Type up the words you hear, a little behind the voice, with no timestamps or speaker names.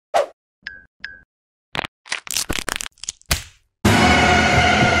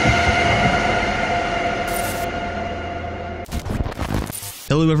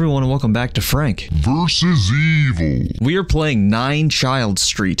Hello everyone and welcome back to Frank versus Evil. We are playing 9 Child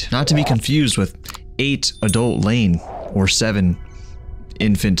Street, not to be confused with 8 Adult Lane or 7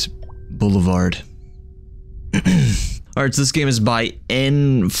 Infant Boulevard. Alright, so this game is by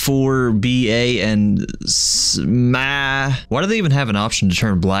N4BA and SMA. Why do they even have an option to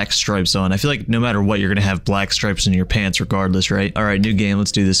turn black stripes on? I feel like no matter what, you're gonna have black stripes in your pants regardless, right? Alright, new game,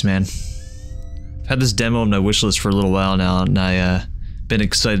 let's do this, man. I've had this demo on my wishlist for a little while now, and been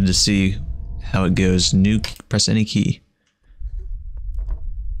excited to see how it goes. Press any key.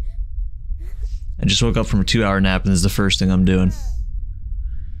 I just woke up from a 2-hour nap and this is the first thing I'm doing.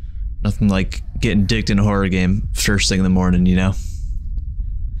 Nothing like getting dicked in a horror game first thing in the morning, you know?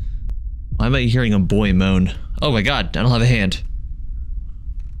 Why am I hearing a boy moan? Oh my god, I don't have a hand.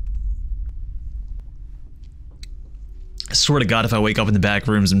 I swear to god if I wake up in the back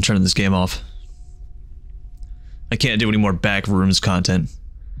rooms, I'm turning this game off. I can't do any more back rooms content.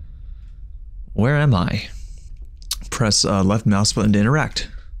 Where am I? Press left mouse button to interact.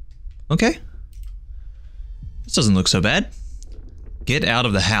 Okay. This doesn't look so bad. Get out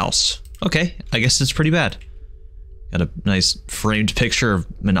of the house. Okay, I guess it's pretty bad. Got a nice framed picture of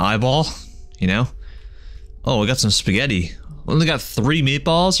an eyeball, you know? Oh, I got some spaghetti. Only got 3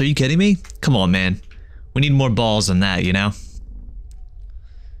 meatballs? Are you kidding me? Come on, man. We need more balls than that, you know?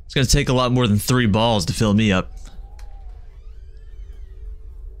 It's gonna take a lot more than 3 balls to fill me up.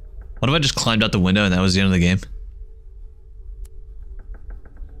 What if I just climbed out the window and that was the end of the game?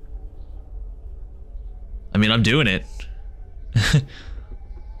 I mean, I'm doing it.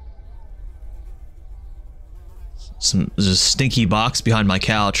 There's a stinky box behind my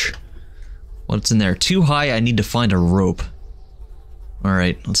couch. What's in there? Too high, I need to find a rope.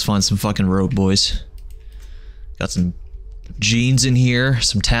 Alright, let's find some fucking rope, boys. Got some jeans in here,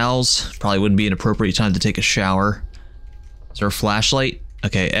 some towels. Probably wouldn't be an appropriate time to take a shower. Is there a flashlight?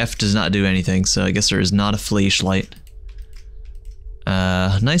 Okay, F does not do anything, so I guess there is not a flashlight.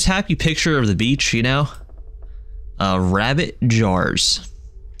 Nice happy picture of the beach, you know? Rabbit jars.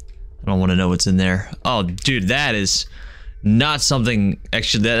 I don't want to know what's in there. Oh, dude, that is not something...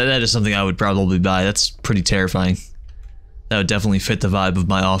 Actually, that is something I would probably buy. That's pretty terrifying. That would definitely fit the vibe of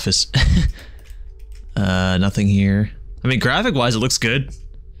my office. Nothing here. I mean, graphic-wise, it looks good.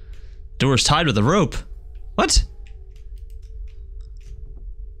 Door's tied with a rope. What?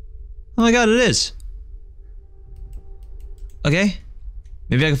 Oh my god, it is. Okay.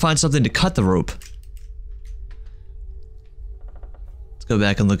 Maybe I can find something to cut the rope. Let's go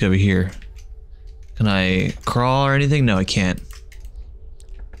back and look over here. Can I crawl or anything? No, I can't.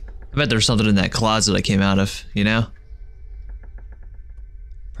 I bet there's something in that closet I came out of, you know?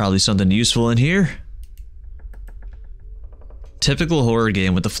 Probably something useful in here. Typical horror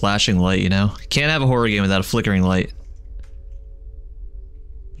game with the flashing light, you know? Can't have a horror game without a flickering light.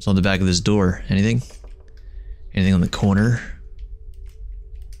 What's on the back of this door? Anything? Anything on the corner?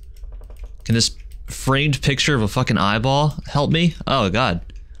 Can this framed picture of a fucking eyeball help me? Oh god.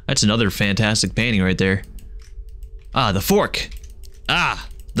 That's another fantastic painting right there. Ah, the fork! Ah!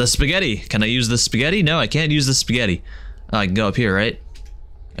 The spaghetti! Can I use the spaghetti? No, I can't use the spaghetti. Oh, I can go up here, right?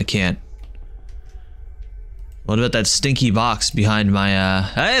 I can't. What about that stinky box behind my,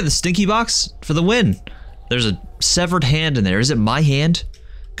 Hey, the stinky box for the win! There's a severed hand in there. Is it my hand?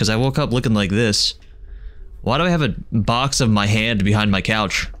 Because I woke up looking like this. Why do I have a box of my hand behind my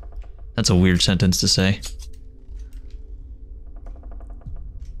couch? That's a weird sentence to say.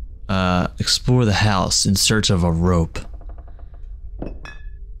 Explore the house in search of a rope.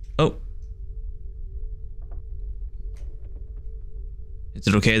 Oh. Is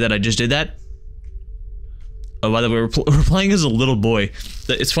it okay that I just did that? Oh, by the way, we're playing as a little boy.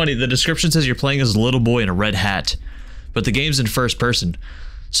 It's funny, the description says you're playing as a little boy in a red hat. But the game's in first person.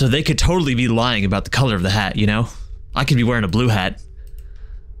 So they could totally be lying about the color of the hat, you know? I could be wearing a blue hat.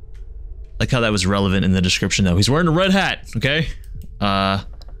 Like how that was relevant in the description though. He's wearing a red hat, okay?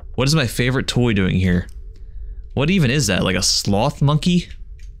 What is my favorite toy doing here? What even is that? Like a sloth monkey?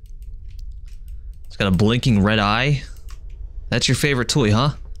 It's got a blinking red eye. That's your favorite toy,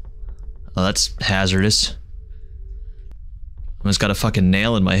 huh? Oh, that's hazardous. I just got a fucking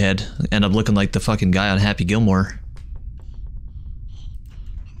nail in my head. End up looking like the fucking guy on Happy Gilmore.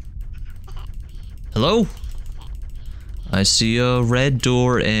 Hello? I see a red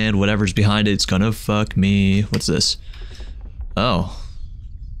door and whatever's behind it's gonna fuck me. What's this? Oh.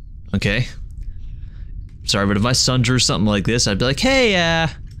 Okay. Sorry, but if my son drew something like this, I'd be like, hey,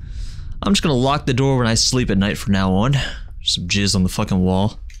 I'm just gonna lock the door when I sleep at night from now on. Some jizz on the fucking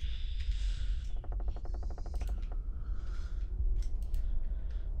wall.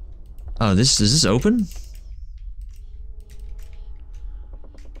 Oh, is this open?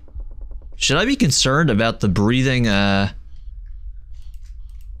 Should I be concerned about the breathing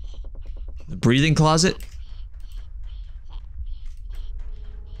closet?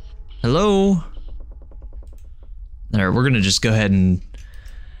 Hello? Alright, we're gonna just go ahead and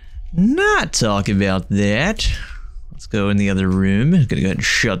not talk about that. Let's go in the other room. I'm gonna go ahead and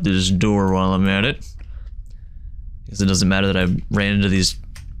shut this door while I'm at it. Because it doesn't matter that I ran into these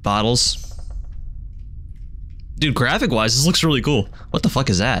bottles. Dude, graphic-wise, this looks really cool. What the fuck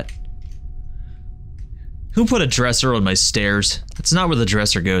is that? Who put a dresser on my stairs? That's not where the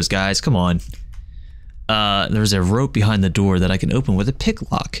dresser goes, guys. Come on. There's a rope behind the door that I can open with a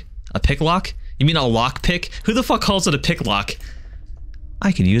pick lock. A pick lock? You mean a lock pick? Who the fuck calls it a pick lock?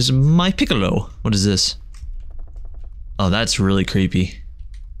 I can use my piccolo. What is this? Oh, that's really creepy.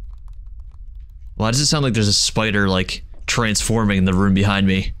 Why does it sound like there's a spider, like, transforming in the room behind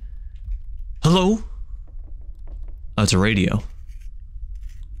me? Hello? Oh, it's a radio.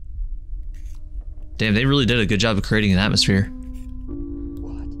 Damn, they really did a good job of creating an atmosphere.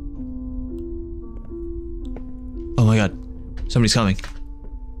 What? Oh my god. Somebody's coming.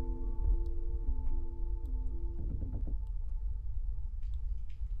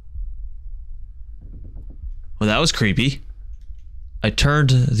 Well, that was creepy. I turned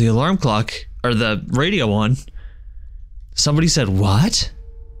the alarm clock, or the radio on. Somebody said, what?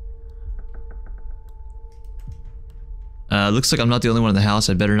 Looks like I'm not the only one in the house.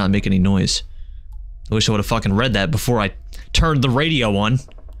 I better not make any noise. I wish I would have fucking read that before I turned the radio on.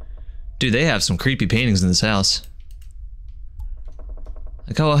 Dude, they have some creepy paintings in this house.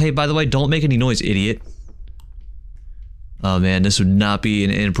 Like, oh, hey, by the way, don't make any noise, idiot. Oh man, this would not be an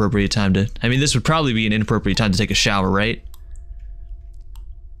inappropriate time to... I mean, this would probably be an inappropriate time to take a shower, right?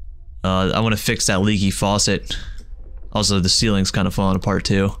 I want to fix that leaky faucet. Also, the ceiling's kind of falling apart,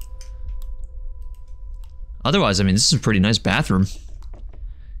 too. Otherwise, I mean, this is a pretty nice bathroom. Is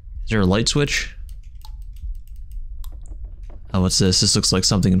there a light switch? Oh, what's this? This looks like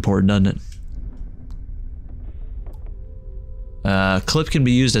something important, doesn't it? Clip can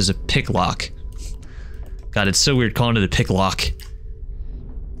be used as a pick lock. God, it's so weird calling it a pick lock.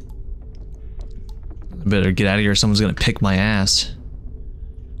 I better get out of here or someone's gonna pick my ass.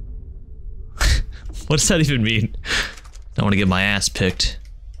 What does that even mean? Don't want to get my ass picked.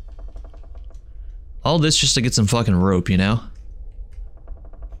 All this just to get some fucking rope, you know?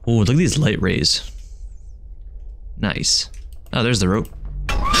 Ooh, look at these light rays. Nice. Oh, there's the rope.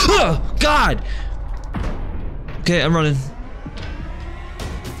 Oh, God! Okay, I'm running.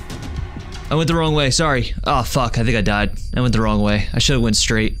 I went the wrong way, sorry. Oh, fuck, I think I died. I went the wrong way. I should've went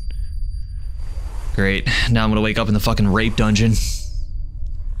straight. Great. Now I'm gonna wake up in the fucking rape dungeon.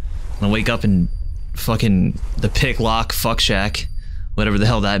 I'm gonna wake up in fucking the pick lock fuck shack. Whatever the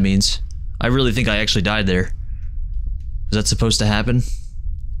hell that means. I really think I actually died there. Was that supposed to happen?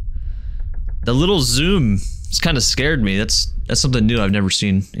 The little zoom it's kind of scared me. That's something new I've never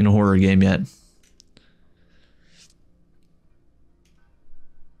seen in a horror game yet.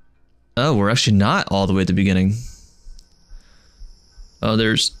 Oh, we're actually not all the way at the beginning. Oh,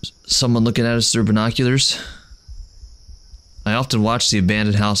 there's someone looking at us through binoculars. I often watch the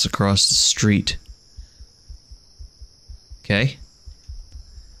abandoned house across the street. Okay.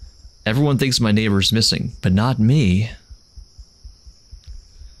 Everyone thinks my neighbor's missing, but not me.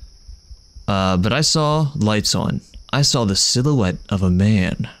 But I saw lights on. I saw the silhouette of a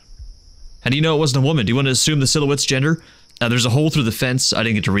man. How do you know it wasn't a woman? Do you want to assume the silhouette's gender? There's a hole through the fence. I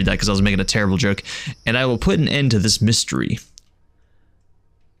didn't get to read that because I was making a terrible joke. And I will put an end to this mystery.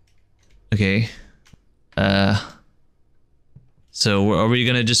 Okay. So are we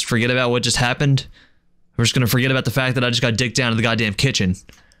gonna just forget about what just happened? We're just gonna forget about the fact that I just got dicked down in the goddamn kitchen.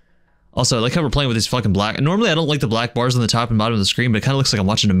 Also, I like how we're playing with these fucking black... Normally, I don't like the black bars on the top and bottom of the screen, but it kind of looks like I'm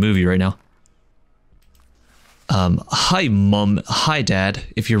watching a movie right now. Hi, Mom. Hi, Dad.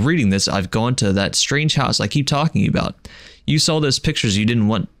 If you're reading this, I've gone to that strange house I keep talking about. You saw those pictures you didn't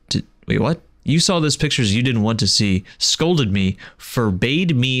want to... Wait, what? You saw those pictures you didn't want to see, scolded me,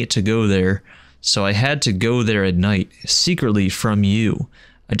 forbade me to go there, so I had to go there at night, secretly from you.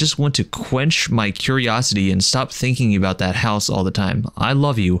 I just want to quench my curiosity and stop thinking about that house all the time. I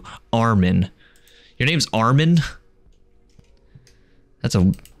love you, Armin. Your name's Armin? That's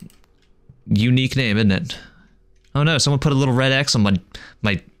a unique name, isn't it? Oh no, someone put a little red X on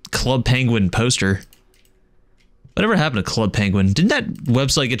my Club Penguin poster. Whatever happened to Club Penguin? Didn't that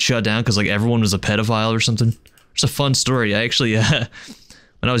website get shut down because like everyone was a pedophile or something? It's a fun story. I actually, when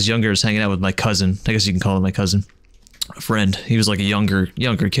I was younger, I was hanging out with my cousin. I guess you can call him my cousin. A friend. He was like a younger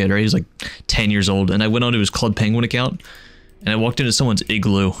kid, right? He was like 10 years old, and I went onto his Club Penguin account, and I walked into someone's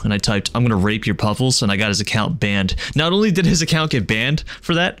igloo and I typed, "I'm gonna rape your puffles," and I got his account banned. Not only did his account get banned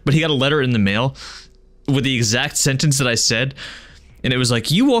for that, but he got a letter in the mail with the exact sentence that I said, and it was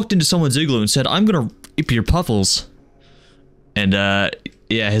like, "You walked into someone's igloo and said, 'I'm gonna rape your puffles,'" and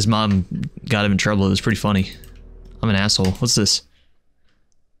yeah, his mom got him in trouble. It was pretty funny. I'm an asshole. What's this?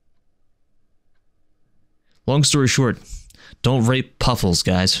 Long story short, don't rape puffles,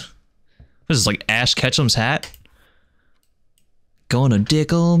 guys. This is like Ash Ketchum's hat. Gonna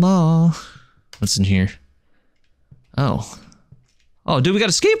dick 'em all. What's in here? Oh. Oh, dude, we got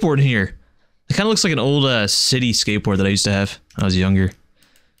a skateboard in here. It kind of looks like an old city skateboard that I used to have when I was younger.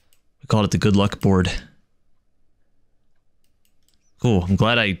 We called it the Good Luck board. Cool. I'm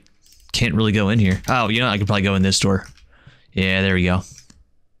glad I can't really go in here. Oh, you know, I could probably go in this door. Yeah, there we go.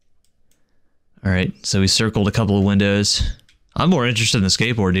 Alright, so we circled a couple of windows. I'm more interested in the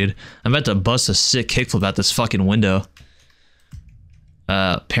skateboard, dude. I'm about to bust a sick kickflip out this fucking window.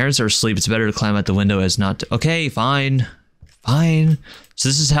 Parents are asleep. It's better to climb out the window as not to... Okay, fine. Fine. So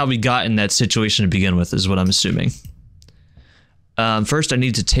this is how we got in that situation to begin with, is what I'm assuming. First, I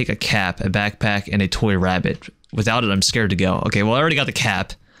need to take a cap, a backpack, and a toy rabbit. Without it, I'm scared to go. Okay, well, I already got the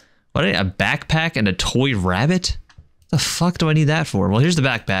cap. What? A backpack and a toy rabbit? The fuck do I need that for? Well, here's the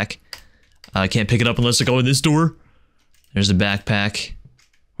backpack. I can't pick it up unless I go in this door. There's the backpack.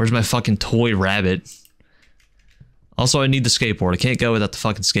 Where's my fucking toy rabbit? Also, I need the skateboard. I can't go without the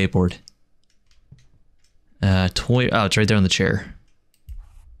fucking skateboard. Toy... Oh, it's right there on the chair.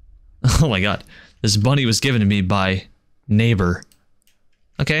 Oh my god. This bunny was given to me by neighbor.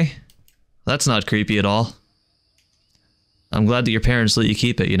 Okay. That's not creepy at all. I'm glad that your parents let you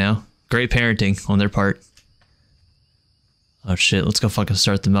keep it, you know? Great parenting on their part. Oh shit, let's go fucking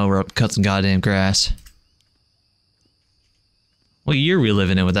start the mower up, cut some goddamn grass. What year are we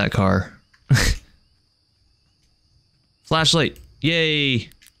living in with that car? Flashlight. Yay.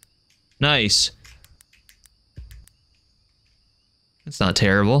 Nice. It's not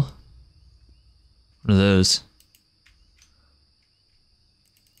terrible. What are those?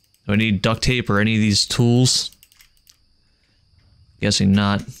 Do I need duct tape or any of these tools? Guessing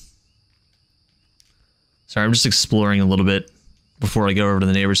not. Sorry, I'm just exploring a little bit before I go over to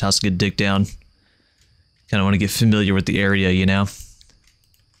the neighbor's house to get dick down. Kind of want to get familiar with the area, you know?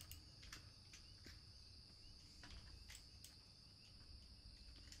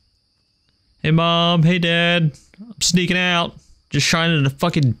 Hey mom, hey dad, I'm sneaking out. Just shining a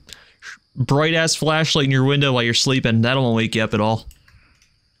fucking bright ass flashlight in your window while you're sleeping. That won't wake you up at all.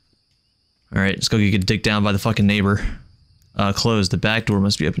 Alright, let's go get dick down by the fucking neighbor. Closed. The back door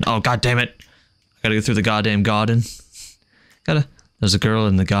must be open. Oh, god damn it. I gotta go through the goddamn garden. There's a girl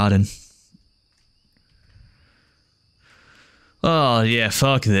in the garden. Oh, yeah,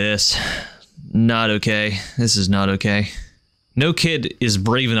 fuck this. Not okay. This is not okay. No kid is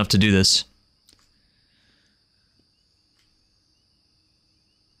brave enough to do this.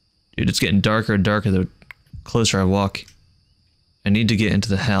 Dude, it's getting darker and darker the closer I walk. I need to get into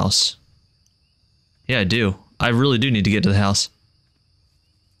the house. Yeah, I do. I really do need to get to the house.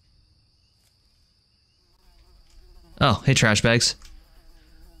 Oh, hey trash bags.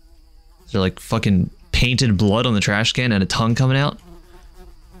 Is there like fucking painted blood on the trash can and a tongue coming out?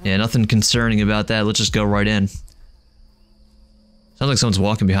 Yeah, nothing concerning about that. Let's just go right in. Sounds like someone's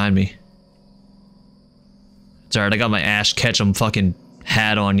walking behind me. It's alright, I got my Ash Ketchum fucking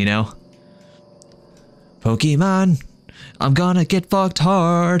hat on, you know? Pokemon, I'm gonna get fucked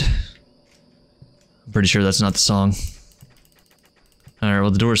hard. I'm pretty sure that's not the song. Alright,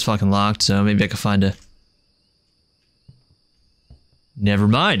 well the door's fucking locked, so maybe I can find a... Never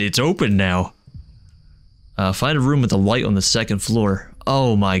mind, it's open now. Find a room with a light on the second floor.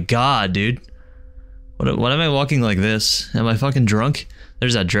 Oh my god, dude. What am I walking like this? Am I fucking drunk?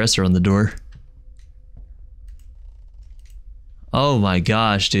 There's that dresser on the door. Oh my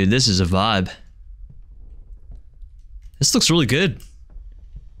gosh, dude, this is a vibe. This looks really good.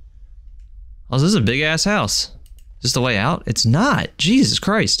 Oh, this is a big ass house. Is this the way out? It's not. Jesus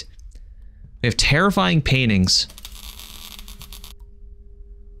Christ. We have terrifying paintings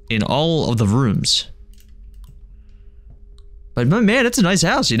in all of the rooms. But man, it's a nice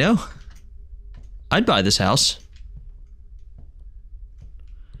house, you know? I'd buy this house.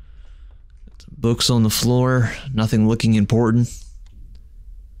 Books on the floor, nothing looking important.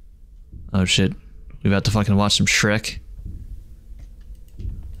 Oh shit, we about to fucking watch some Shrek.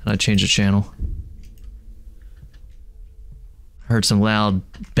 And I changed the channel. Heard some loud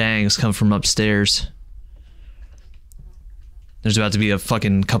bangs come from upstairs. There's about to be a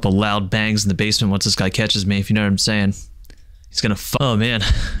fucking couple loud bangs in the basement once this guy catches me, if you know what I'm saying. He's gonna oh man, I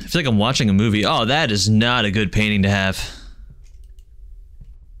feel like I'm watching a movie. Oh, that is not a good painting to have.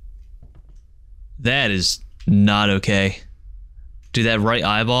 That is not okay. Dude, that right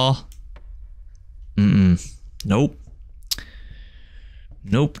eyeball? Nope.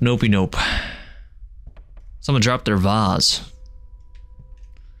 Nope, nopey, nope. Someone dropped their vase.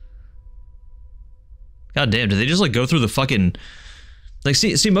 God damn, did they just like go through the fucking... Like,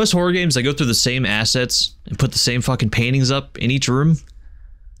 see most horror games, they go through the same assets and put the same fucking paintings up in each room?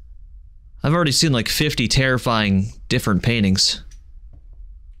 I've already seen like 50 terrifying different paintings.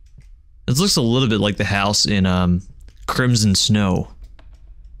 This looks a little bit like the house in Crimson Snow.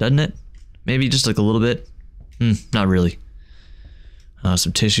 Doesn't it? Maybe just like a little bit? Not really.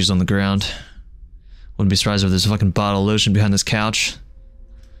 Some tissues on the ground. Wouldn't be surprised if there's a fucking bottle of lotion behind this couch.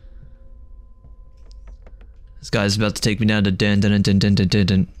 This guy's about to take me down to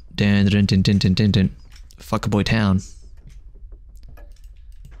Fuckaboy Town.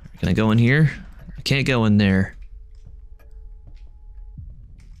 Can I go in here? I can't go in there.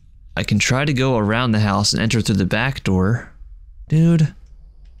 I can try to go around the house and enter through the back door. Dude,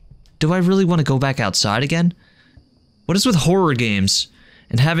 do I really want to go back outside again? What is with horror games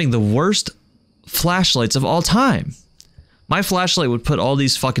and having the worst flashlights of all time? My flashlight would put all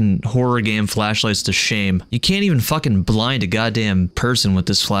these fucking horror game flashlights to shame. You can't even fucking blind a goddamn person with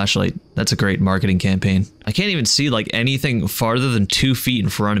this flashlight. That's a great marketing campaign. I can't even see like anything farther than 2 feet in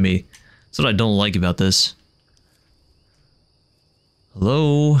front of me. That's what I don't like about this.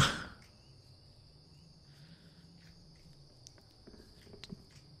 Hello?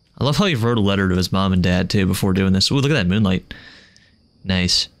 I love how he wrote a letter to his mom and dad too before doing this. Ooh, look at that moonlight.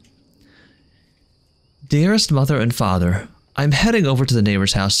 Nice. Dearest mother and father, I'm heading over to the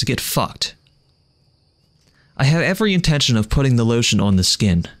neighbor's house to get fucked. I have every intention of putting the lotion on the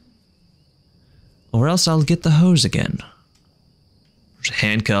skin. Or else I'll get the hose again. There's a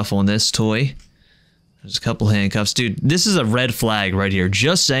handcuff on this toy. There's a couple handcuffs. Dude, this is a red flag right here.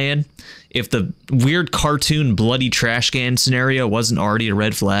 Just saying, if the weird cartoon bloody trash can scenario wasn't already a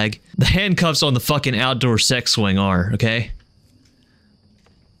red flag, the handcuffs on the fucking outdoor sex swing are, okay?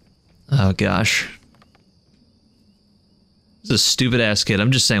 Oh gosh. This is a stupid ass kid.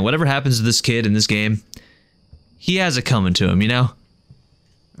 I'm just saying, whatever happens to this kid in this game, he has it coming to him, you know?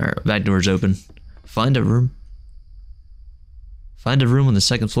 Alright, back door's open. Find a room. Find a room on the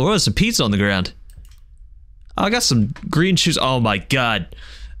second floor. Oh, there's some pizza on the ground. Oh, I got some green shoes. Oh my god.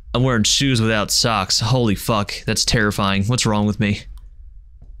 I'm wearing shoes without socks. Holy fuck. That's terrifying. What's wrong with me?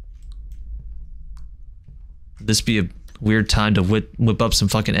 Would this be a weird time to whip up some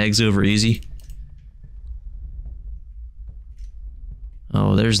fucking eggs over easy?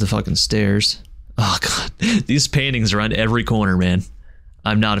 Oh, there's the fucking stairs. Oh god. These paintings around every corner, man.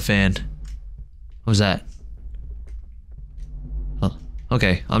 I'm not a fan. What was that? Oh,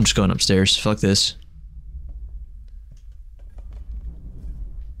 okay. I'm just going upstairs. Fuck this.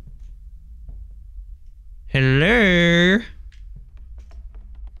 Hello?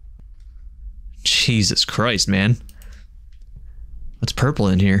 Jesus Christ, man. What's purple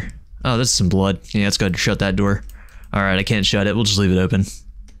in here? Oh, this is some blood. Yeah, let's go ahead and shut that door. Alright, I can't shut it. We'll just leave it open.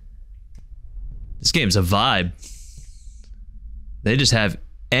 This game's a vibe. They just have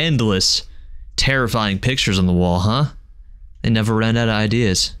endless, terrifying pictures on the wall, huh? They never ran out of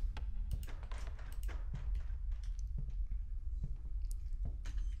ideas.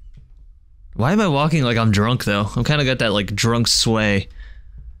 Why am I walking like I'm drunk, though? I'm kind of got that, like, drunk sway.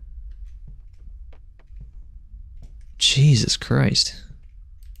 Jesus Christ.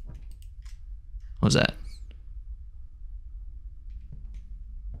 What was that?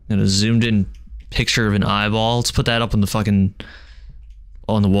 Got a zoomed in picture of an eyeball. Let's put that up on the fucking...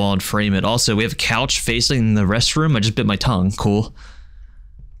 on the wall and frame it. Also, we have a couch facing the restroom. I just bit my tongue. Cool.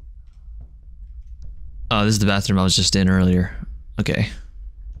 Oh, this is the bathroom I was just in earlier. Okay.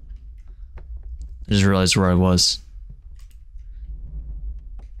 I just realized where I was.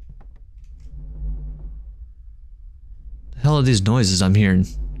 The hell are these noises I'm hearing?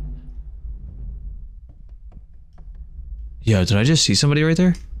 Yo, did I just see somebody right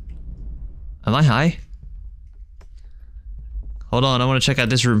there? Am I high? Hold on, I want to check out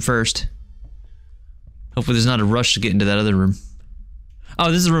this room first. Hopefully there's not a rush to get into that other room.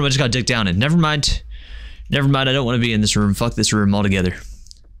 Oh, this is the room I just got dicked down in. Never mind. Never mind, I don't want to be in this room. Fuck this room altogether.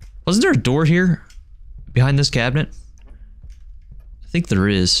 Wasn't there a door here? Behind this cabinet? I think there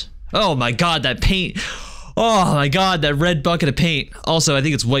is. Oh my god, that paint. Oh my god, that red bucket of paint. Also, I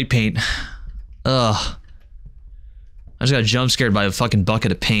think it's white paint. Ugh. I just got jump scared by a fucking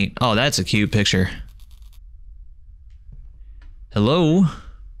bucket of paint. Oh, that's a cute picture. Hello?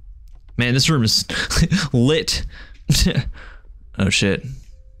 Man, this room is lit. Oh shit.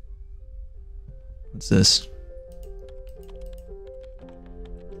 What's this?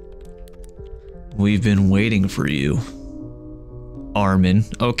 We've been waiting for you. Armin.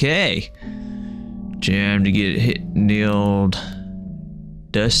 Okay. Jam to get hit in the old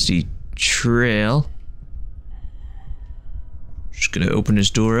dusty trail. Just gonna open this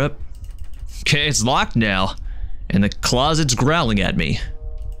door up. Okay, it's locked now. And the closet's growling at me.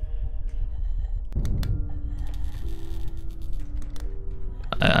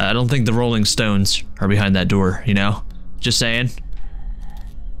 I don't think the Rolling Stones are behind that door, you know? Just saying.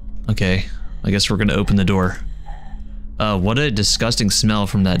 Okay, I guess we're gonna open the door. What a disgusting smell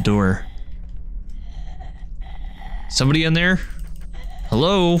from that door. Somebody in there?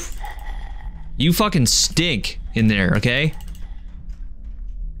 Hello? You fucking stink in there, okay?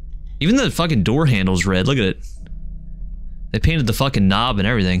 Even the fucking door handle's red, look at it. They painted the fucking knob and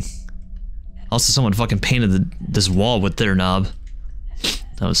everything. Also, someone fucking painted this wall with their knob.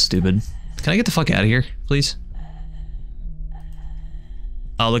 That was stupid. Can I get the fuck out of here, please?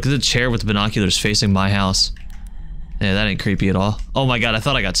 Oh, look at the chair with the binoculars facing my house. Yeah, that ain't creepy at all. Oh my god, I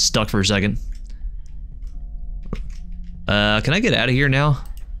thought I got stuck for a second. Can I get out of here now?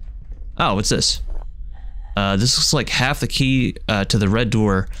 Oh, what's this? This looks like half the key to the red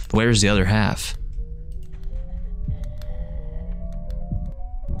door. Where's the other half?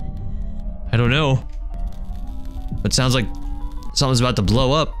 I don't know. It sounds like something's about to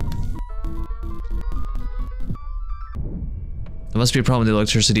blow up. There must be a problem with the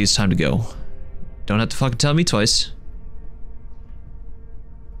electricity. It's time to go. Don't have to fucking tell me twice.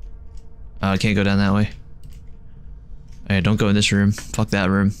 I can't go down that way. Alright, don't go in this room. Fuck that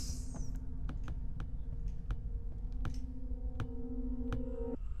room.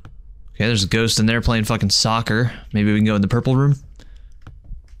 Okay, there's a ghost in there playing fucking soccer. Maybe we can go in the purple room?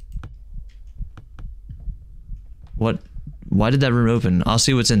 What? Why did that room open? I'll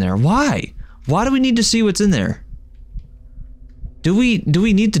see what's in there. Why? Why do we need to see what's in there? Do we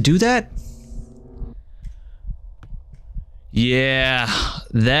need to do that? Yeah,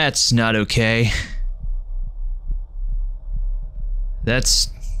 that's not okay. That's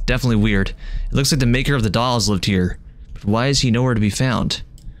definitely weird. It looks like the maker of the dolls lived here. But why is he nowhere to be found?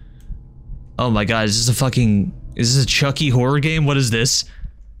 Oh my god, is this a fucking... Is this a Chucky horror game? What is this?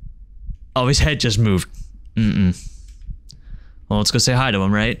 Oh, his head just moved. Well, let's go say hi to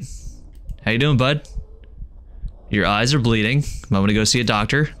him, right? How you doing, bud? Your eyes are bleeding. I'm gonna go see a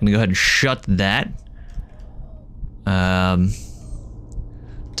doctor. I'm gonna go ahead and shut that. Time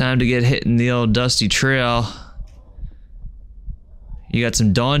to get hit in the old dusty trail. You got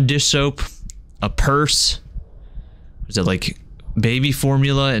some Dawn dish soap, a purse. Is it like baby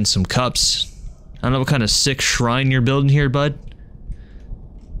formula and some cups? I don't know what kind of sick shrine you're building here, bud.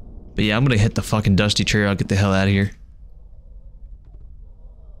 But yeah, I'm gonna hit the fucking dusty trail. I'll get the hell out of here.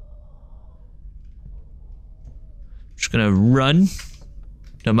 Just gonna run.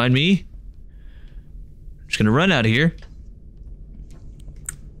 Don't mind me. Just gonna run out of here.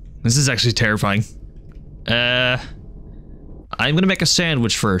 This is actually terrifying. I'm gonna make a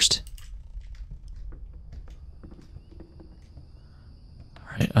sandwich first.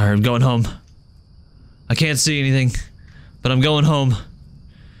 Alright, I'm going home. I can't see anything, but I'm going home.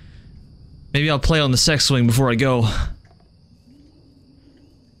 Maybe I'll play on the sex swing before I go.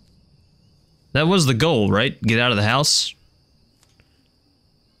 That was the goal, right? Get out of the house?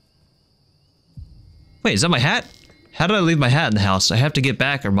 Wait, is that my hat? How did I leave my hat in the house? I have to get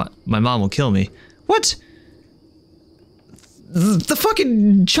back or my mom will kill me. What? The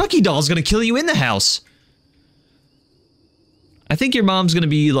fucking Chucky doll's gonna kill you in the house. I think your mom's gonna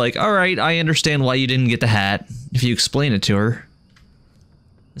be like, alright, I understand why you didn't get the hat, if you explain it to her.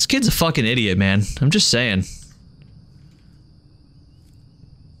 This kid's a fucking idiot, man. I'm just saying.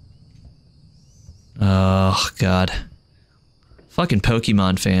 Oh, God. Fucking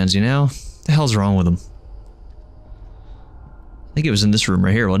Pokemon fans, you know? What the hell's wrong with them? I think it was in this room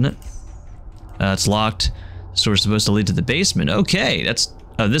right here, wasn't it? It's locked. This door's supposed to lead to the basement. Okay, that's...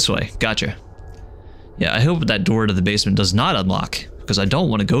 Oh, this way. Gotcha. Yeah, I hope that door to the basement does not unlock, because I don't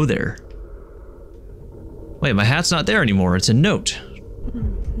want to go there. Wait, my hat's not there anymore. It's a note.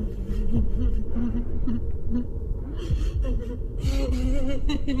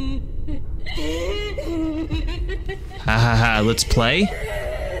 Ha ha ha, let's play.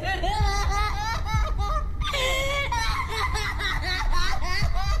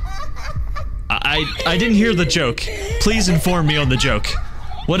 I didn't hear the joke. Please inform me on the joke.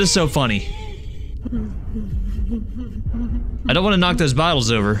 What is so funny? I don't want to knock those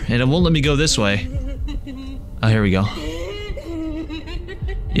bottles over, and it won't let me go this way. Oh, here we go.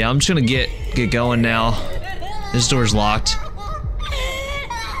 Yeah, I'm just gonna get going now. This door's locked.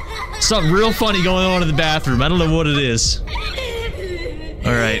 Something real funny going on in the bathroom. I don't know what it is.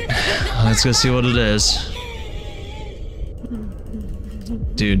 Alright. Let's go see what it is.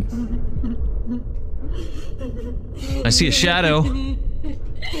 Dude. I see a shadow.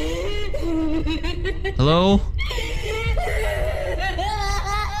 Hello?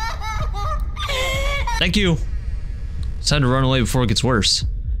 Thank you. It's time to run away before it gets worse.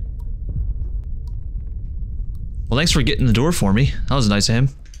 Well, thanks for getting the door for me. That was nice of him.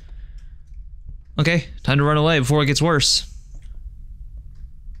 Okay, time to run away before it gets worse.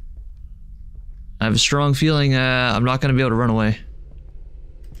 I have a strong feeling I'm not going to be able to run away.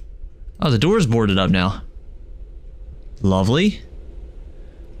 Oh, the door's boarded up now. Lovely.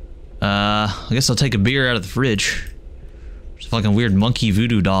 I guess I'll take a beer out of the fridge. There's a fucking weird monkey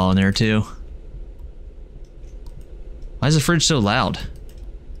voodoo doll in there, too. Why is the fridge so loud?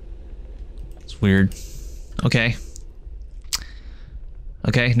 It's weird. Okay.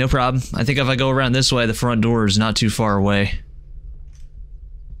 Okay, no problem. I think if I go around this way, the front door is not too far away.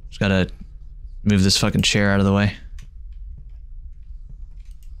 Just gotta move this fucking chair out of the way.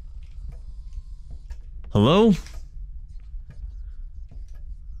 Hello?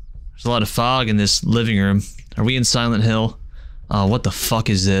 There's a lot of fog in this living room. Are we in Silent Hill? What the fuck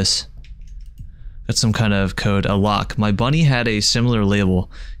is this? Got some kind of code. A lock. My bunny had a similar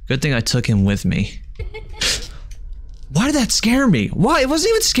label. Good thing I took him with me. Why did that scare me? Why? It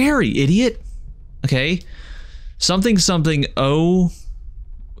wasn't even scary, idiot. Okay. Something something O.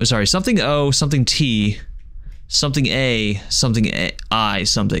 Sorry, something O, something T, something A, something A, I,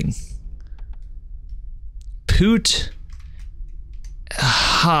 something. Poot.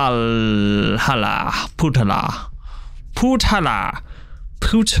 Hala. Putala. Putala.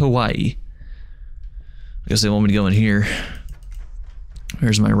 Poot Hawaii. I guess they want me to go in here.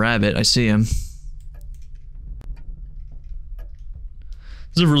 There's my rabbit. I see him.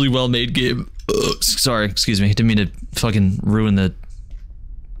 This is a really well-made game. Sorry, excuse me. Didn't mean to fucking ruin the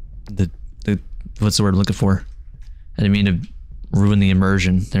what's the word I'm looking for? I didn't mean to ruin the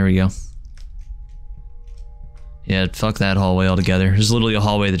immersion. There we go. Yeah, fuck that hallway altogether. There's literally a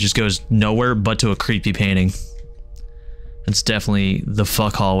hallway that just goes nowhere but to a creepy painting. It's definitely the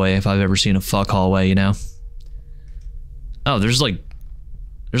fuck hallway if I've ever seen a fuck hallway, you know? Oh, there's like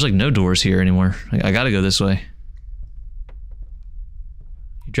no doors here anymore. I gotta go this way.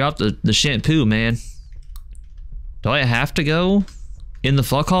 You dropped the shampoo, man. Do I have to go in the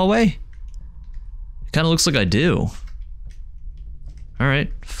fuck hallway? It kind of looks like I do.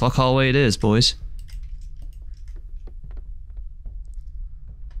 Alright, fuck hallway it is, boys.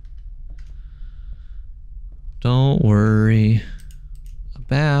 Don't worry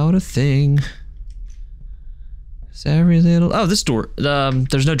about a thing. It's every little... Oh, this door.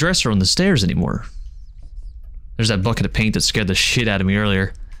 There's no dresser on the stairs anymore. There's that bucket of paint that scared the shit out of me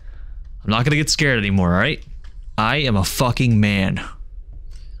earlier. I'm not gonna get scared anymore, alright? I am a fucking man.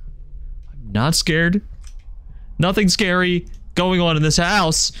 I'm not scared. Nothing scary going on in this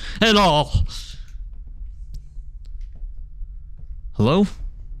house at all. Hello?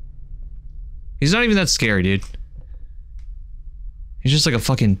 He's not even that scary, dude. He's just like a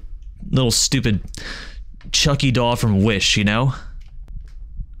fucking little stupid Chucky doll from Wish, you know?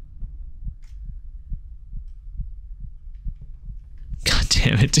 God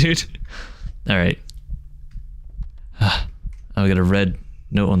damn it, dude. Alright. I got a red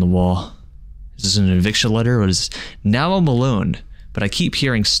note on the wall. Is this an eviction letter? What is this? Now I'm alone, but I keep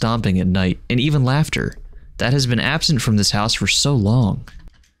hearing stomping at night, and even laughter. That has been absent from this house for so long.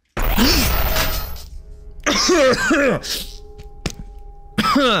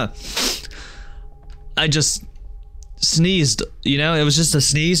 I just sneezed, you know? It was just a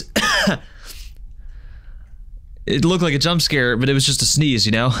sneeze. It looked like a jump scare, but it was just a sneeze,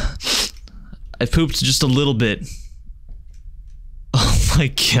 you know? I pooped just a little bit. Oh my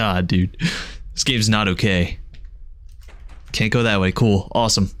god, dude. This game's not okay. Can't go that way. Cool.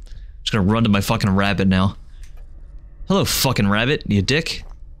 Awesome. Just gonna run to my fucking rabbit now. Hello, fucking rabbit, you dick.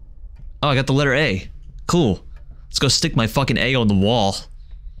 Oh, I got the letter A. Cool. Let's go stick my fucking A on the wall.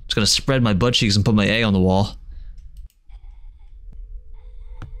 Just gonna spread my butt cheeks and put my A on the wall.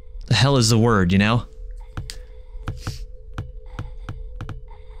 The hell is the word, you know?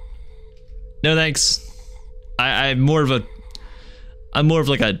 No thanks. I'm more of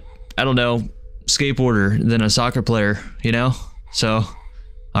like a, I don't know, skateboarder than a soccer player, you know? So,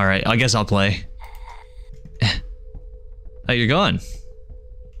 alright, I guess I'll play. Oh, you're gone.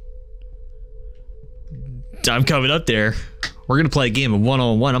 I'm coming up there. We're gonna play a game of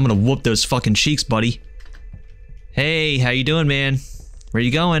one-on-one. I'm gonna whoop those fucking cheeks, buddy. Hey, how you doing, man? Where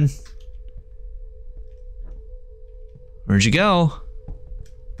you going? Where'd you go?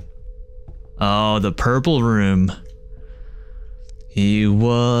 Oh, the purple room. He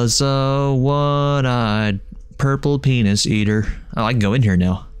was a one-eyed purple penis eater. Oh, I can go in here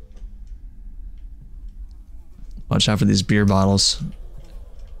now. Watch out for these beer bottles.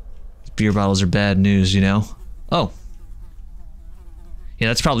 Beer bottles are bad news, you know? Oh. Yeah,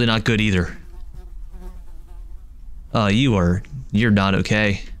 that's probably not good either. Oh, you're not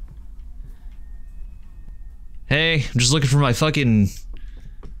okay. Hey, I'm just looking for my fucking...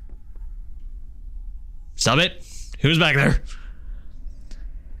 Stop it! Who's back there?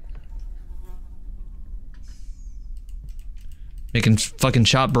 Making fucking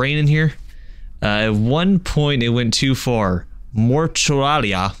chop brain in here? At one point it went too far.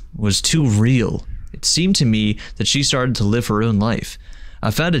 Mortuaria was too real. It seemed to me that she started to live her own life.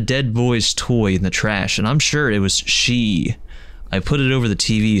 I found a dead boy's toy in the trash, and I'm sure it was she. I put it over the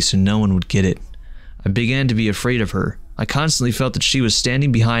TV so no one would get it. I began to be afraid of her. I constantly felt that she was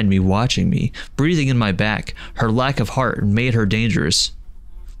standing behind me, watching me, breathing in my back. Her lack of heart made her dangerous.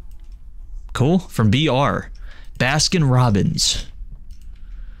 Cool. From BR. Baskin Robbins.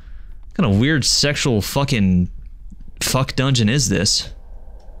 What kind of weird sexual fucking fuck dungeon is this?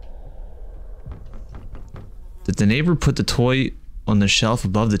 Did the neighbor put the toy on the shelf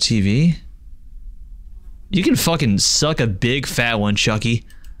above the TV? You can fucking suck a big fat one, Chucky.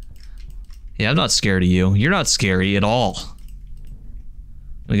 Yeah, I'm not scared of you. You're not scary at all.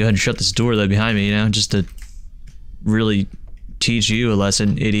 I'm gonna go ahead and shut this door though behind me, you know, just to really teach you a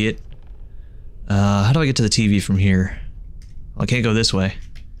lesson, idiot. How do I get to the TV from here? Well, I can't go this way.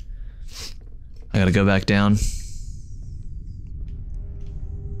 I gotta go back down.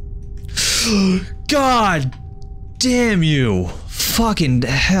 God damn you! Fucking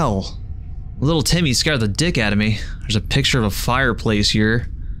hell. Little Timmy scared the dick out of me. There's a picture of a fireplace here.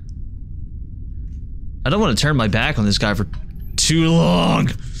 I don't want to turn my back on this guy for too long.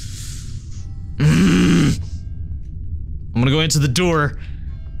 I'm gonna go into the door.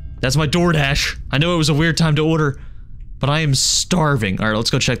 That's my DoorDash. I know it was a weird time to order, but I am starving. Alright, let's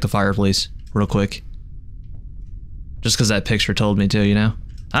go check the fireplace real quick. Just because that picture told me to, you know?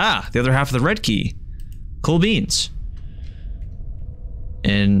 Ah, the other half of the red key. Cool beans.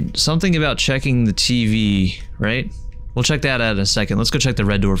 And something about checking the TV, right? We'll check that out in a second. Let's go check the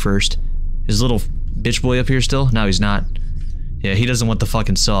red door first. Is little bitch boy up here still? No, he's not. Yeah, he doesn't want the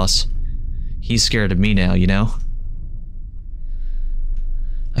fucking sauce. He's scared of me now, you know?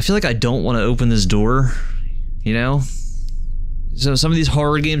 I feel like I don't want to open this door, you know? So some of these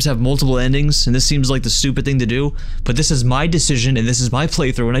horror games have multiple endings, and this seems like the stupid thing to do, but this is my decision, and this is my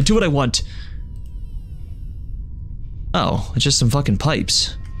playthrough, and I do what I want. Oh, it's just some fucking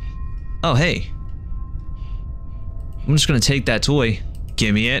pipes. Oh, hey. I'm just gonna take that toy.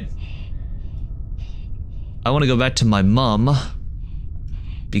 Give me it. I want to go back to my mom.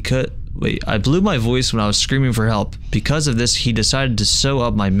 Because... Wait, I blew my voice when I was screaming for help. Because of this, he decided to sew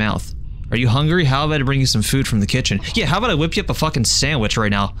up my mouth. Are you hungry? How about I bring you some food from the kitchen? Yeah, how about I whip you up a fucking sandwich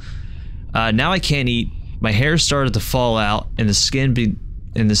right now? Now I can't eat. My hair started to fall out, and the skin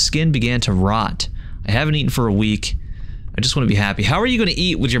began to rot. I haven't eaten for a week. I just want to be happy. How are you going to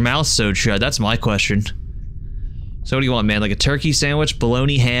eat with your mouth sewed shut? That's my question. So what do you want, man? Like a turkey sandwich,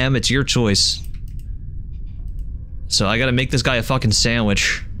 bologna, ham? It's your choice. So I gotta make this guy a fucking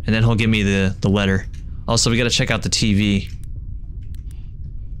sandwich, and then he'll give me the letter. Also, we gotta check out the TV.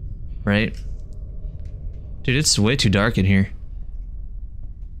 Right? Dude, it's way too dark in here.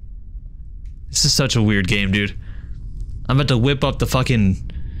 This is such a weird game, dude. I'm about to whip up the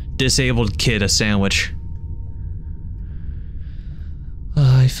fucking disabled kid a sandwich.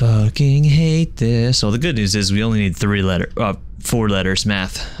 I fucking hate this. Oh, the good news is we only need 4 letters,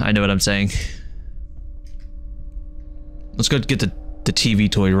 math. I know what I'm saying. Let's go get the TV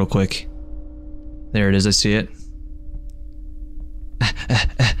toy real quick. There it is, I see it.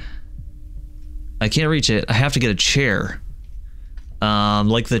 I can't reach it. I have to get a chair.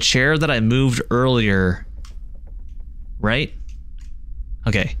 Like the chair that I moved earlier. Right?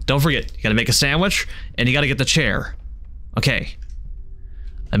 Okay, don't forget. You gotta make a sandwich, and you gotta get the chair. Okay.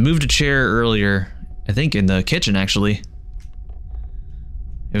 I moved a chair earlier. I think in the kitchen, actually.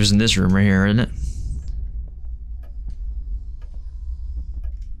 It was in this room right here, isn't it?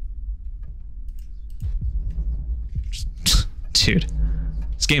 Dude,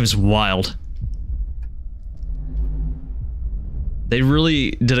 this game is wild. They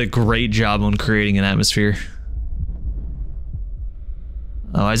really did a great job on creating an atmosphere.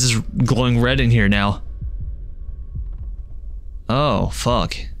 Oh, why is this glowing red in here now? Oh,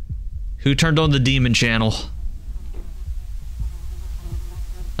 fuck. Who turned on the demon channel?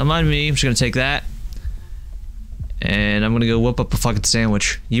 Don't mind me, I'm just gonna take that. And I'm gonna go whip up a fucking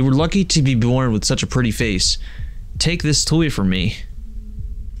sandwich. You were lucky to be born with such a pretty face. take this toy from me.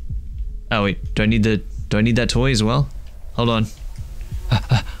 Oh wait, do I need that toy as well? Hold on.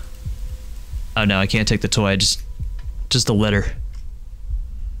 Oh no, I can't take the toy, just the letter.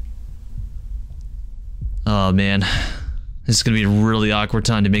 Oh man. This is gonna be a really awkward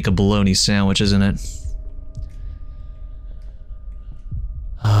time to make a bologna sandwich, isn't it?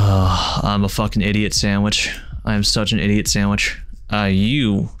 Oh, I'm a fucking idiot sandwich. I am such an idiot sandwich.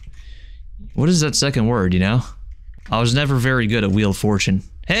 What is that second word, you know? I was never very good at Wheel of Fortune.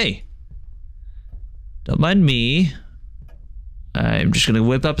 Hey! Don't mind me. I'm just gonna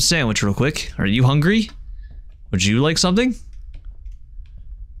whip up a sandwich real quick. Are you hungry? Would you like something?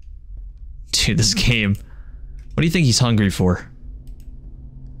 Dude, this game. What do you think he's hungry for?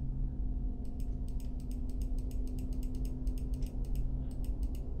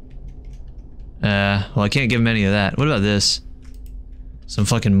 Well, I can't give him any of that. What about this? Some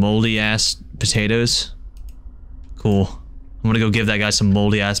fucking moldy ass potatoes? Cool. I'm gonna go give that guy some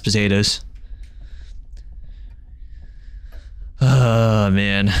moldy ass potatoes.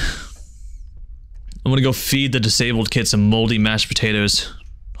 Man. I'm gonna go feed the disabled kid some moldy mashed potatoes.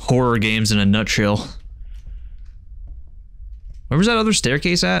 Horror games in a nutshell. Where was that other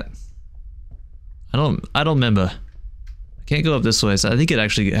staircase at? I don't remember. I can't go up this way, so I think I'd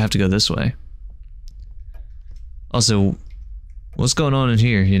actually have to go this way. Also, what's going on in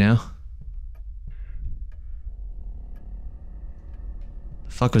here, you know?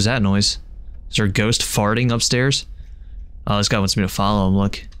 The fuck was that noise? Is there a ghost farting upstairs? Oh, this guy wants me to follow him,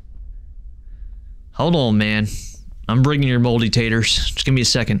 look. Hold on, man. I'm bringing your moldy taters. Just give me a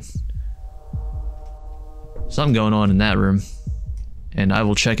second. Something going on in that room. And I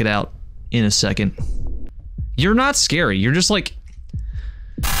will check it out in a second. You're not scary. You're just like...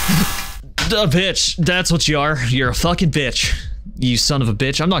 a bitch. That's what you are. You're a fucking bitch. You son of a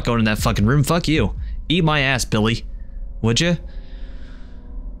bitch. I'm not going in that fucking room. Fuck you. Eat my ass, Billy. Would you?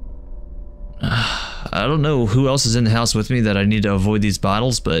 I don't know who else is in the house with me that I need to avoid these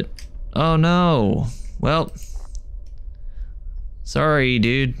bottles, but... oh no. Well... sorry,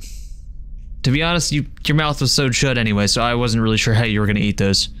 dude. To be honest, your mouth was sewed shut anyway, so I wasn't really sure how you were gonna eat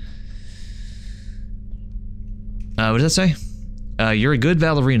those. What does that say? You're a good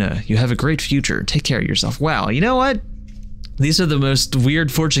ballerina. You have a great future. Take care of yourself. Wow, you know what? These are the most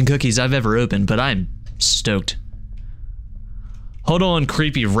weird fortune cookies I've ever opened, but I'm stoked. Hold on,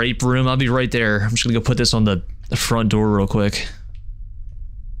 creepy rape room. I'll be right there. I'm just gonna go put this on the front door real quick.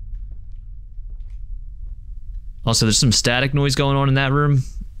 Also, there's some static noise going on in that room.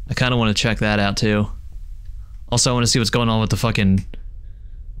 I kind of want to check that out too. Also, I want to see what's going on with the fucking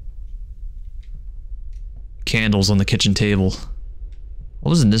candles on the kitchen table. What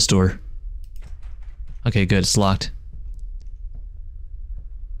was in this door? Okay, good. It's locked.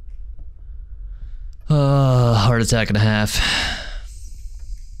 Heart attack and a half.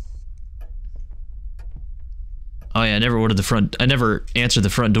 Oh yeah, I never answered the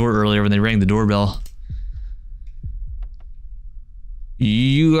front door earlier when they rang the doorbell.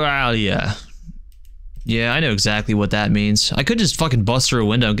 Yeah. Yeah, I know exactly what that means. I could just fucking bust through a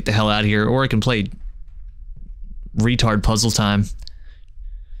window and get the hell out of here, or I can play retard puzzle time.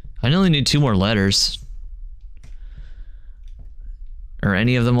 I only need 2 more letters. Are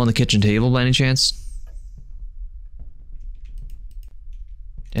any of them on the kitchen table by any chance?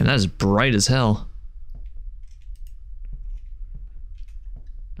 Damn, that is bright as hell.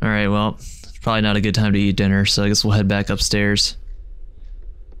 Alright, well, it's probably not a good time to eat dinner, so I guess we'll head back upstairs.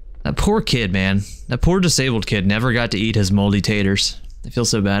 That poor kid, man. That poor disabled kid never got to eat his moldy taters. I feel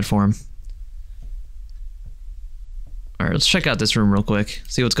so bad for him. Alright, let's check out this room real quick.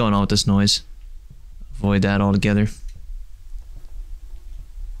 See what's going on with this noise. Avoid that altogether.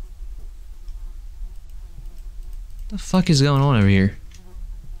 What the fuck is going on over here?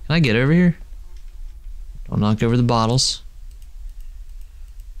 Can I get over here? Don't knock over the bottles.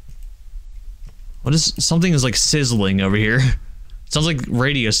 What is... something is like sizzling over here. Sounds like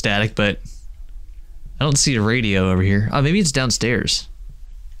radio static, but I don't see a radio over here. Oh, maybe it's downstairs.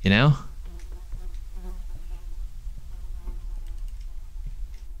 You know?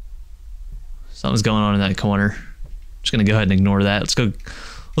 Something's going on in that corner. Just gonna go ahead and ignore that. Let's go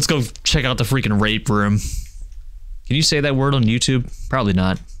check out the freaking rape room. Can you say that word on YouTube? Probably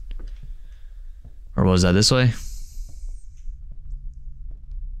not. Or was that this way?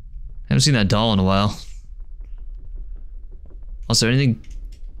 Haven't seen that doll in a while. Also, anything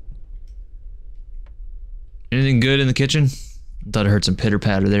good in the kitchen? I thought I heard some pitter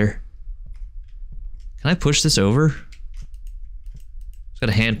patter there. Can I push this over? It's got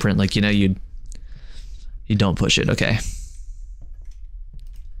a handprint, like, you know, you don't push it. Okay.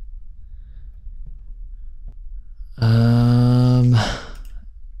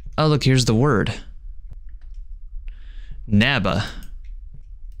 Oh, look, here's the word. Naba.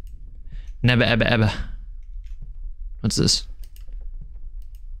 Naba, eba, eba. What's this?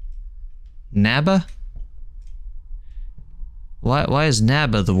 Naba? Why is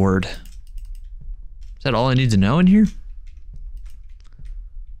Naba the word? Is that all I need to know in here?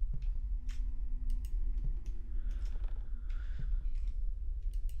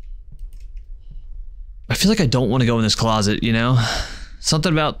 I feel like I don't want to go in this closet, you know?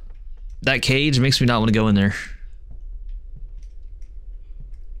 Something about that cage makes me not want to go in there.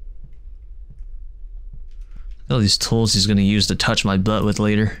 All these tools he's gonna use to touch my butt with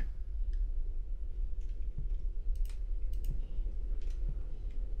later.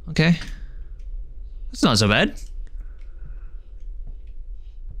 Okay. That's not so bad.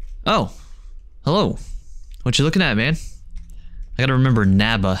 Oh. Hello. What you looking at, man? I gotta remember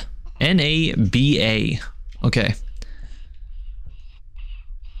Naba. N-A-B-A. Okay.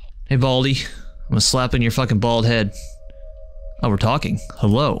 Hey, Baldy. I'm gonna slap in your fucking bald head. Oh, we're talking.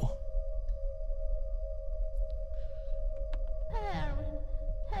 Hello. Erwin,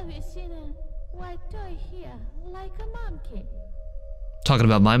 have you seen a white toy here, like a monkey? Talking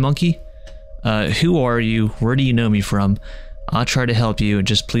about my monkey? Who are you? Where do you know me from? I'll try to help you.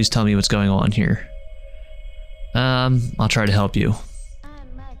 Just please tell me what's going on here. I'll try to help you.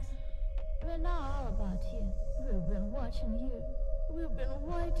 I'm Max. We know all about you. We've been watching you. We've been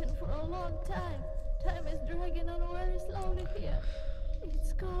waiting for a long time. Time is dragging on very slowly here.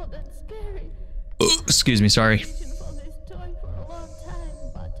 It's cold and scary. Excuse me, sorry. Searching for this toy for a long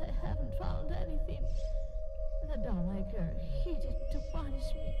time, but I haven't found anything. The dollmaker hid it to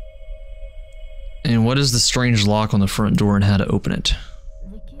punish me. And what is the strange lock on the front door and how to open it?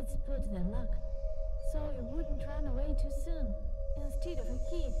 The kids put the lock, so you wouldn't run away too soon. Instead of a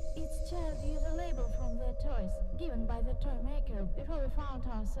key, each child used a label from their toys, given by the toy maker before we found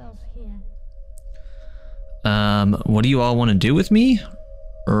ourselves here. What do you all want to do with me?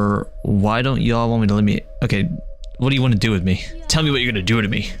 Or why don't you all want me to let me... Okay, what do you want to do with me? Tell me what you're gonna do to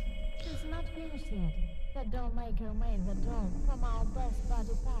me. It's not finished yet. The doll maker made the doll from our best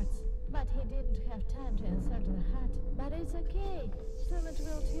body parts, but he didn't have time to insert the heart. But it's okay. Soon it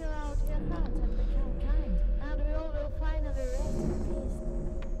will tear out your heart and become kind, and we all will finally rest in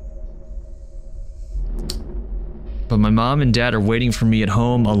peace. But my mom and dad are waiting for me at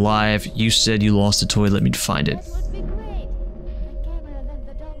home, alive. You said you lost a toy, let me find it. That would be great. The camera that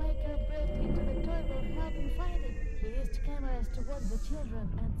the doll maker built into the toy will help you find it. He used cameras to watch the children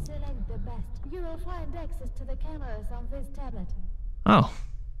and select the best. You will find access to the cameras on this tablet. Oh,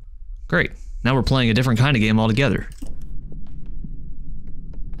 great. Now we're playing a different kind of game altogether.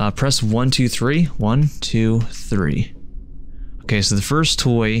 Press 1, 2, 3. 1, 2, 3. Okay, so the first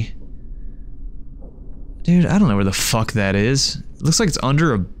toy... Dude, I don't know where the fuck that is. It looks like it's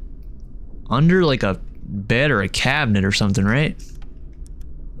under like a bed or a cabinet or something, right?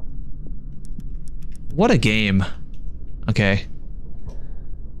 What a game. Okay.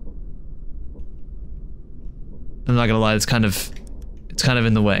 I'm not gonna lie, it's kind of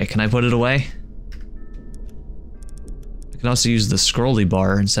in the way. Can I put it away? I can also use the scrolly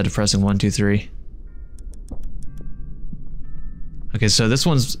bar instead of pressing 1, 2, 3. Okay, so this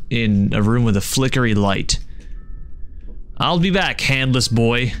one's in a room with a flickery light. I'll be back, handless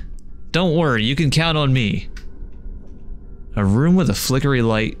boy. Don't worry, you can count on me. A room with a flickery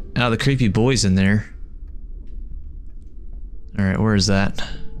light. Oh, the creepy boy's in there. Alright, where is that?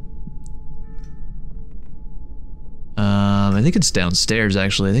 I think it's downstairs,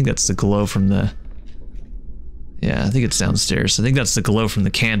 actually. I think that's the glow from the... Yeah, I think it's downstairs. I think that's the glow from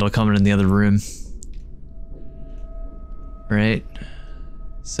the candle coming in the other room. Right?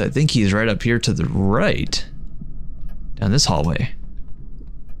 So I think he's right up here to the right. Down this hallway.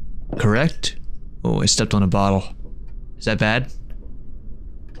 Correct? Oh, I stepped on a bottle. Is that bad?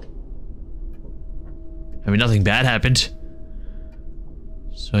 I mean, nothing bad happened.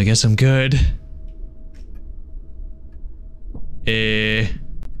 So I guess I'm good.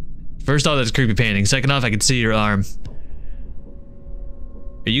 First off, that's a creepy painting. Second off, I can see your arm.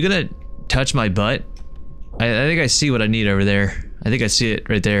 Are you gonna touch my butt? I think I see what I need over there. I think I see it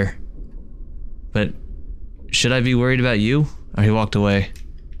right there. But should I be worried about you? Or he walked away.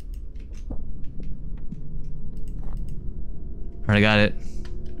 Alright, I got it.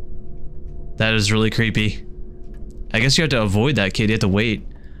 That is really creepy. I guess you have to avoid that, kid. You have to wait.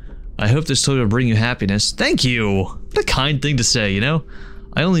 I hope this toy will bring you happiness. Thank you! What a kind thing to say, you know?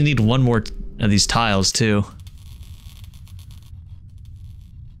 I only need one more of these tiles, too.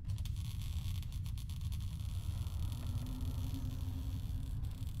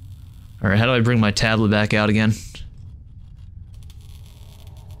 Alright, how do I bring my tablet back out again?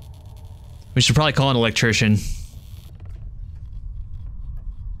 We should probably call an electrician.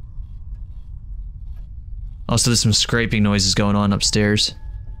 Also, there's some scraping noises going on upstairs.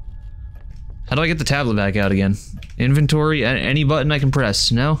 How do I get the tablet back out again? Inventory? Any button I can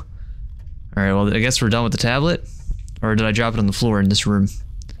press? No? Alright, well, I guess we're done with the tablet. Or did I drop it on the floor in this room?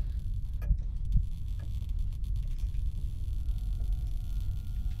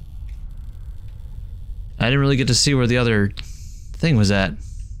 I didn't really get to see where the other thing was at.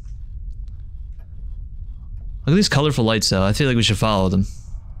 Look at these colorful lights, though. I feel like we should follow them.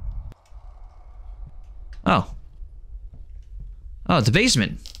 Oh. Oh, it's a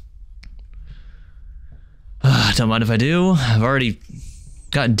basement. Don't mind if I do. I've already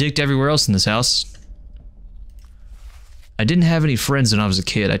gotten dicked everywhere else in this house. I didn't have any friends when I was a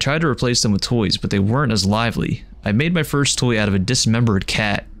kid. I tried to replace them with toys, but they weren't as lively. I made my first toy out of a dismembered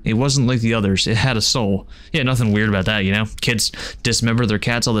cat. It wasn't like the others. It had a soul. Yeah, nothing weird about that, you know? Kids dismember their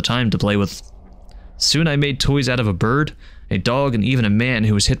cats all the time to play with. Soon I made toys out of a bird, a dog, and even a man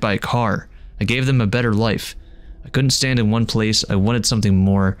who was hit by a car. I gave them a better life. I couldn't stand in one place. I wanted something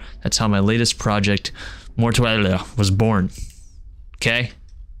more. That's how my latest project, Mortualia, was born. Okay?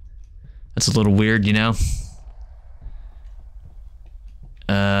 That's a little weird, you know?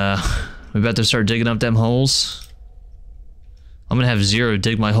 We about to start digging up them holes. I'm gonna have Zero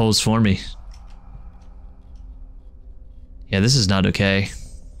dig my holes for me. Yeah, this is not okay.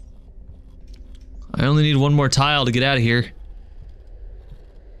 I only need one more tile to get out of here.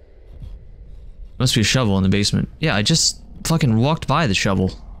 Must be a shovel in the basement. Yeah, I just fucking walked by the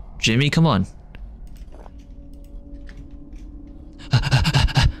shovel. Jimmy, come on.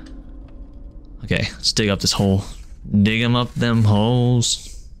 Okay, let's dig up this hole. Dig 'em up them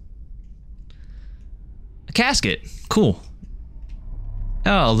holes. A casket. Cool.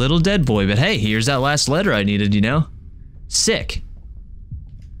 Oh, a little dead boy, but hey, here's that last letter I needed, you know? Sick.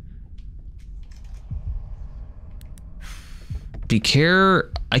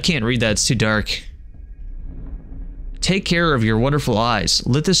 I can't read that, it's too dark. Take care of your wonderful eyes.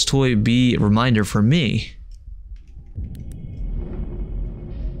 Let this toy be a reminder for me.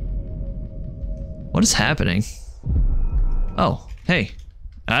 What is happening? Oh, hey.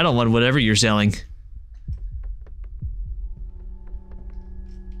 I don't want whatever you're selling.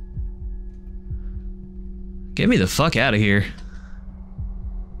 Get me the fuck out of here.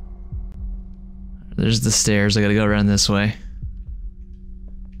 There's the stairs. I gotta go around this way.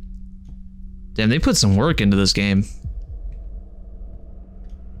 Damn, they put some work into this game.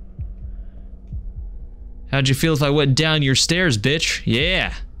 How'd you feel if I went down your stairs, bitch?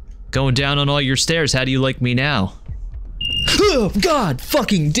 Yeah. Going down on all your stairs. How do you like me now? Oh, God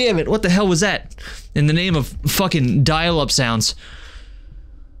fucking damn it. What the hell was that? In the name of fucking dial-up sounds.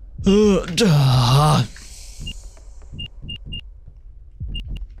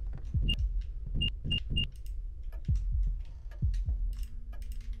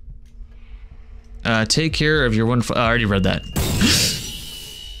 Take care of your wonderful. I already read that.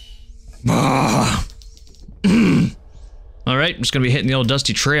 Alright, I'm just gonna be hitting the old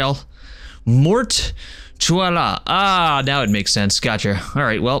dusty trail. Mort Chuala. Ah, now it makes sense. Gotcha.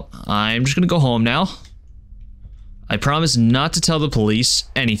 Alright, well, I'm just gonna go home now. I promise not to tell the police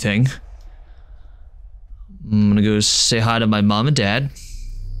anything. I'm gonna go say hi to my mom and dad.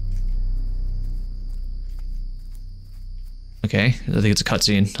 Okay, I think it's a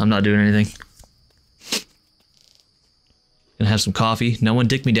cutscene. I'm not doing anything. Gonna have some coffee. No one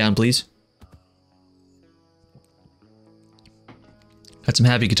dick me down, please. Got some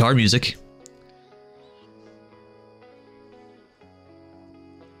happy guitar music.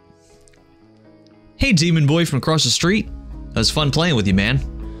 Hey, demon boy from across the street. It was fun playing with you, man.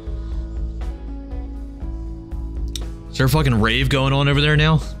 Is there a fucking rave going on over there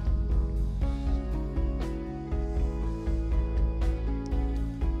now?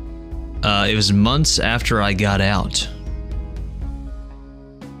 It was months after I got out.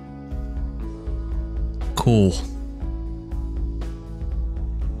 Cool.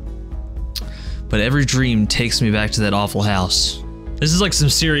 But every dream takes me back to that awful house. This is like some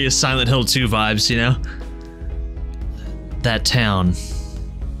serious Silent Hill 2 vibes, you know? That town.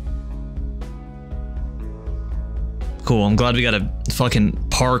 Cool, I'm glad we got a fucking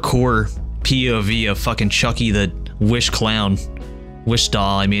parkour POV of fucking Chucky the Wish clown. Wish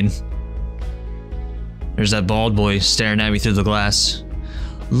doll, I mean. There's that bald boy staring at me through the glass.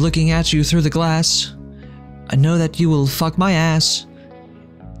 Looking at you through the glass. I know that you will fuck my ass.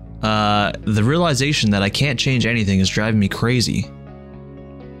 The realization that I can't change anything is driving me crazy.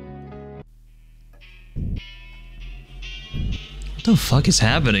 What the fuck is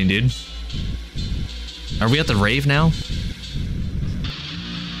happening, dude? Are we at the rave now?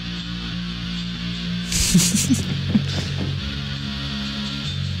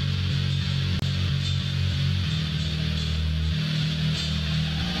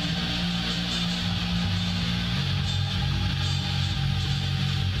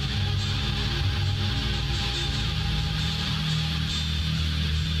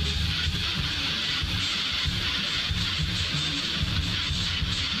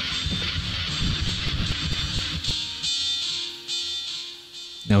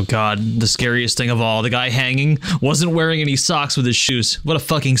 Oh god, the scariest thing of all, the guy hanging wasn't wearing any socks with his shoes. What a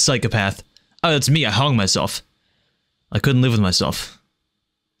fucking psychopath. Oh, that's me, I hung myself. I couldn't live with myself.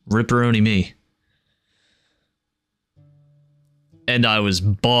 Ripperoni me. And I was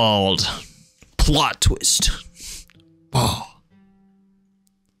bald. Plot twist. Oh.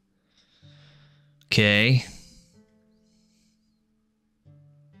 Okay.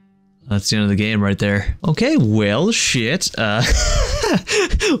 That's the end of the game right there. Okay, well, shit.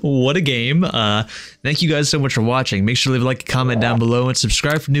 What a game. Thank you guys so much for watching. Make sure to leave a like, comment down below, and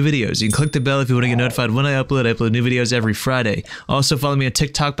subscribe for new videos. You can click the bell if you want to get notified when I upload. I upload new videos every Friday. Also, follow me on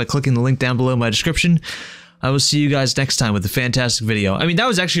TikTok by clicking the link down below in my description. I will see you guys next time with a fantastic video. I mean, that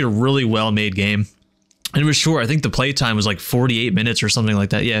was actually a really well-made game. And it was short. I think the playtime was like 48 minutes or something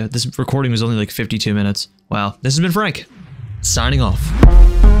like that. Yeah, this recording was only like 52 minutes. Wow. This has been Frank, signing off.